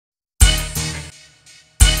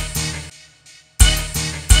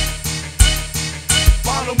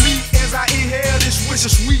this wish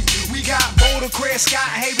is sweet. We got Boulder Crest, Scott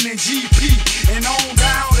Haven, and GP. And on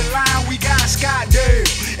down the line, we got Scottsdale.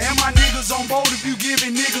 And my niggas on board if you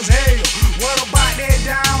giving niggas hell. What about that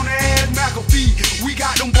down ass McAfee? We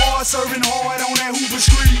got them boys serving hard on that Hoover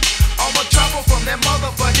Street. I'm a chopper from that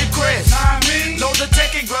motherfucking crest. Know what I mean? Load the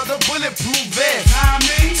tech and grab the bulletproof vest. Know what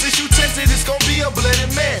I mean? Since you tested, it's gon' be a bloody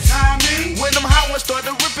mess. Know what I mean? When them hot ones start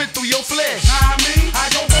to rip it through your flesh. Know what I mean? I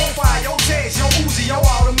don't go fire, your text, your Uzi, your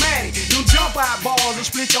automatic. Them jump out balls and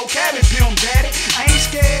split your cabbage, pimp daddy. I ain't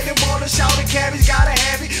scared, them boys shout the cabbage, gotta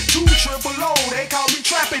have it. 2 triple low, they call me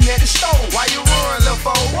trapping at the stove. Why you run, lil'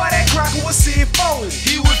 foe? Boy, that cracker was seeing foe.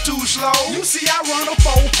 He was too slow. You see, I run a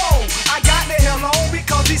 4-4. I got the hell on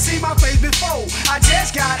because he see my face before. I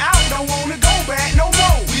just got out, don't wanna go back no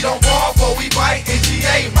more. We don't ball, but we bite in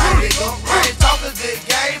GA, my nigga. I ain't talk a good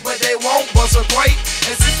game, but they won't bust a great.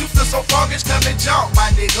 And since you feel so foggish, come and jump, my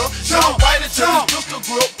nigga. Jump right into this pistol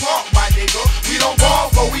grip pump, my nigga. We don't ball,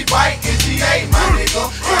 but we bite in GA, my nigga.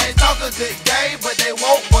 I ain't talk a good game, but they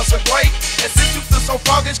won't bust a great. And since you feel so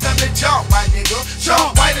foggish, come and jump, my nigga.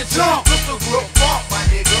 Jump right into this pistol grip pump, my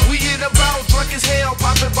nigga. We in the bout drunk as hell,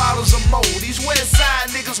 popping bottles of mo. These west side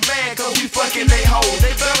niggas mad cause we fucking they hoes.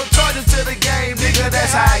 They better charge it to the game, nigga,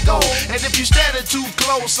 that's how it go. And if you standing too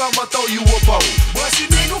close, I'ma throw you a bow. Bust your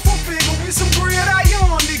nigga for figure with some bread, I young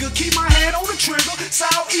nigga. Keep my hand on the trigger,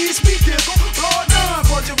 southeast be pickle. Blow it done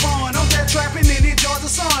for Javon, I'm that trapping in it, Georgia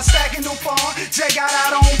sun, stacking them fun. Jay got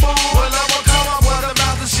out on bone. Well, I'ma call my brother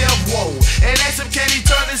about the chef, whoa. And ask him, can he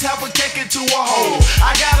turn his helper cake into a hole?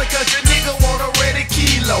 I got a country nigga want a ready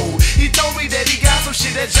kilo. He told me that he got some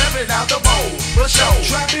shit that jumping out the bowl. For sure.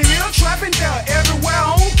 Trapping here, trapping there, everywhere,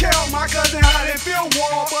 I don't care. My cousin how they feel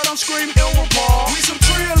war, but I'm screaming over Paul. We some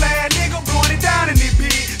trill ass nigga blowing it down in this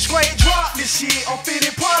bitch. Straight drop this shit, I'm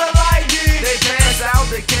fitting product like this. They pass out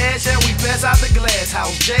the cash and we pass out the glass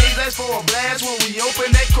house. Jay's ask for a blast when we open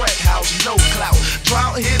that crack house. No clout.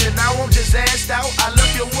 Drought hit and now I'm just assed out. I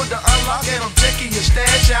left your wood to unlock and I'm checking your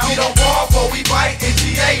stash out. We don't ball, but we bite in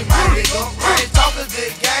GA, my nigga. I ain't talk a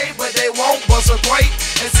good game, but they won't bust a great.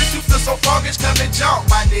 And since you feel so foggish, come and jump,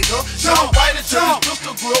 my nigga. Jump right into this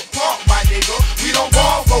pistol grip pump, my nigga. We don't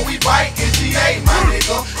ball, but we bite in GA, my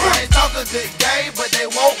nigga. I ain't talk a good game, but they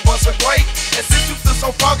won't bust a great. And since you feel so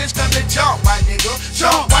foggish, come and jump, my nigga.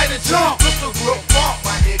 Jump right into this pistol grip pump,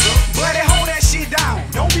 my nigga. Buddy, hold that shit down.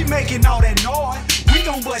 Don't be making all that noise. We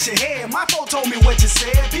gon' bust your head. My folk told me what you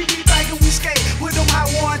said. People be thinking we skate. Put them hot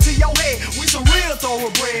ones to your head. We some real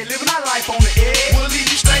thoroughbred, living our life on the edge. We'll leave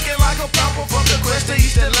you stinking like a papa from the crest to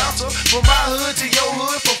East Atlanta. From my hood to your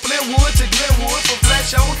hood, from Flintwood to Glenwood, from Flat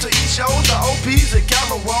Show to East Show to OPs and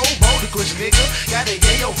Callow Road. Boulder Crest nigga, got the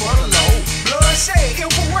yayo for the low. Blood shade,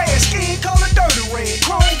 infrared, skin color dirty red.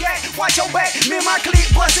 Chrome gat, watch your back. Me and my clique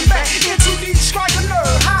bustin' back. Into these strike a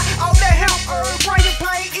nerve. High off that hemp herb. Bringing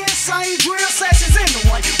pain, insane drill sessions in the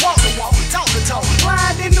way. Walk to walk, talk to talk.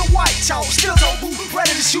 Blind in the white chalk. Still toe boot,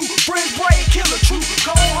 ready to shoot. French braid, killer true.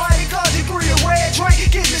 Cold hearted, cause you grill. Red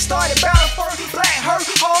drink, get me started. Battle fur, black hurt.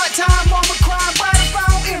 Hard time, mama crying. Body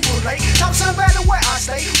found in relate. Top somebody where I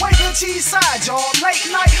stay. Wake up, cheese side job. Late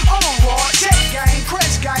night, on raw. Check game,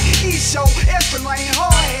 crest game. East show, Esplanade,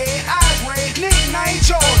 hard head. Eyes red, nickname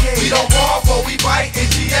Jughead. We don't ball, but we bite in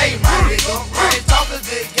GA, my nigga. I ain't talk a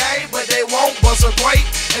good game, but they won't bust a great.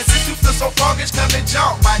 And since you feel so foggish, come and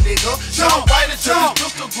jump, my nigga. Jump right into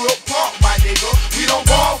this pistol grip pump, my nigga. We don't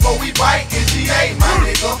ball, but we bite in GA, my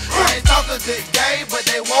nigga. I ain't talk a good game, but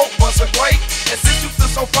they won't bust a great. And since you feel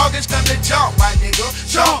so foggish, come and jump, my nigga.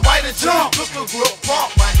 Jump right into this pistol grip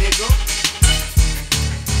pump, my nigga.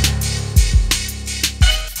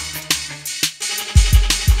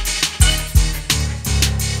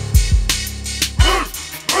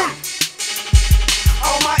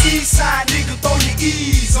 East side nigga, throw your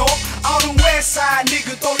E's up. All them west side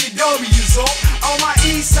nigga, throw your W's up. On my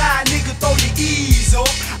east side nigga, throw your E's up.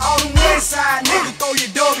 All them west side